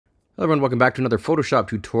Hello everyone, welcome back to another Photoshop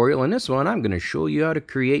tutorial. In this one, I'm going to show you how to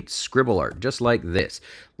create scribble art, just like this.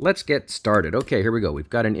 Let's get started. Okay, here we go. We've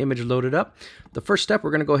got an image loaded up. The first step, we're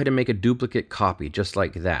going to go ahead and make a duplicate copy, just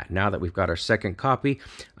like that. Now that we've got our second copy,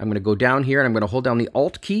 I'm going to go down here and I'm going to hold down the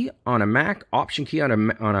Alt key on a Mac, Option key on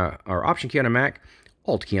Option key on a Mac,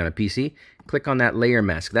 Alt key on a PC. Click on that layer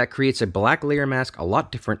mask. That creates a black layer mask, a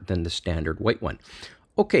lot different than the standard white one.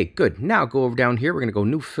 Okay, good. Now go over down here. We're going to go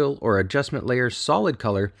New Fill or Adjustment Layer, Solid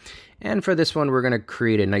Color. And for this one, we're going to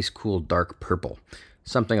create a nice, cool, dark purple.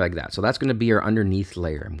 Something like that. So that's going to be our underneath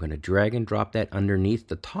layer. I'm going to drag and drop that underneath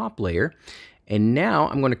the top layer. And now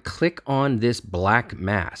I'm going to click on this black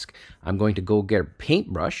mask. I'm going to go get a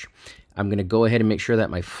paintbrush. I'm going to go ahead and make sure that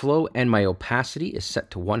my flow and my opacity is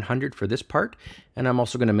set to 100 for this part. And I'm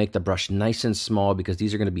also going to make the brush nice and small because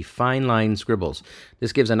these are going to be fine line scribbles.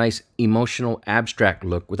 This gives a nice emotional abstract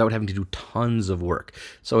look without having to do tons of work.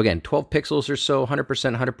 So again, 12 pixels or so,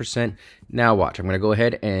 100%, 100%. Now watch, I'm going to go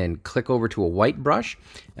ahead and click over to a white brush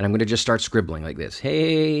and I'm going to just start scribbling like this.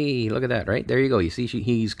 Hey, look at that, right? There you go. You see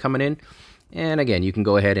he's coming in. And again, you can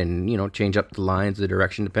go ahead and, change up the lines, the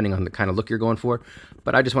direction, depending on the kind of look you're going for.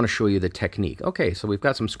 But I just want to show you the technique. Okay, so we've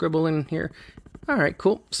got some scribble in here. All right,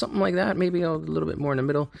 cool. Something like that. Maybe a little bit more in the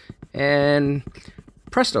middle. And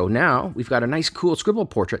presto, now we've got a nice, cool scribble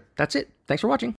portrait. That's it. Thanks for watching.